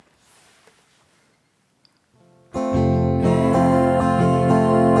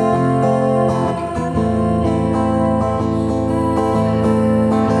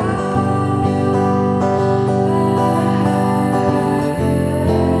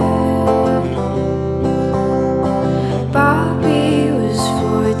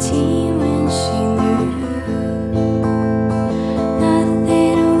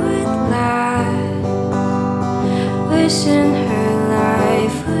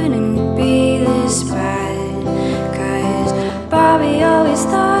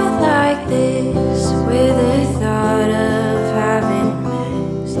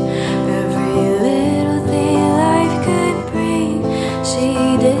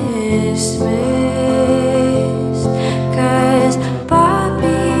dismissed, 'cause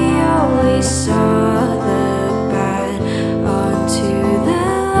Bobby always saw the bad onto the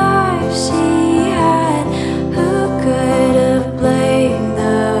life she had. Who could have blamed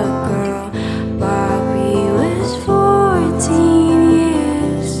the girl? Bobby was 14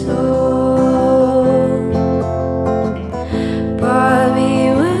 years old. Bobby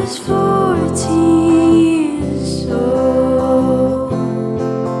was 14 years old.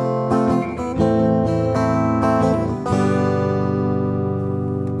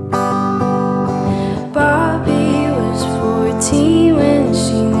 Bobby was 14 when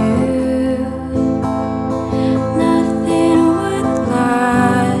she knew nothing would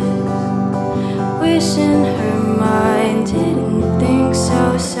last. Wishing her mind didn't think so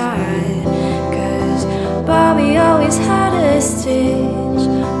sad, 'cause Bobby always had a stitch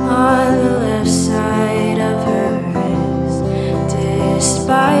on the left side of her wrist.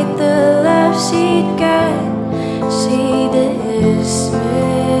 Despite the love she'd get, she dismissed,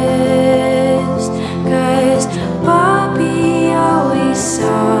 'cause Bobby always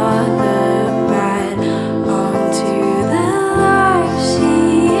saw the bad onto the life she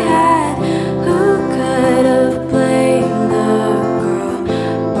had. Who could have blamed the girl?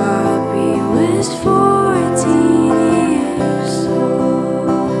 Bobby was 14 years old.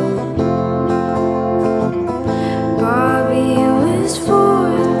 Bobby was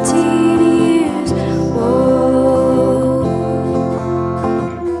 14 years old.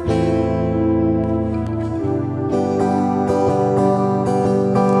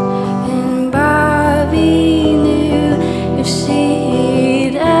 And Bobby knew if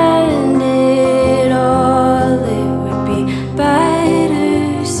she'd end it all, it would be better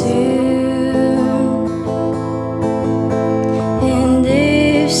soon. And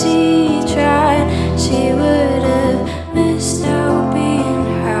if she tried, she would have missed out being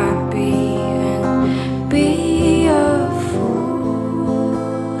happy and be a fool.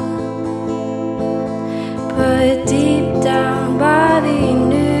 But deep down, Bobby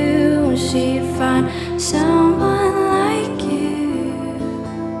knew she'd find someone like you.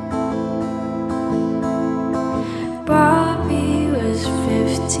 Bobby was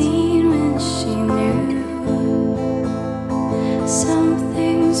 15 when she knew some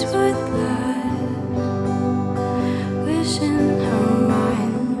things would last.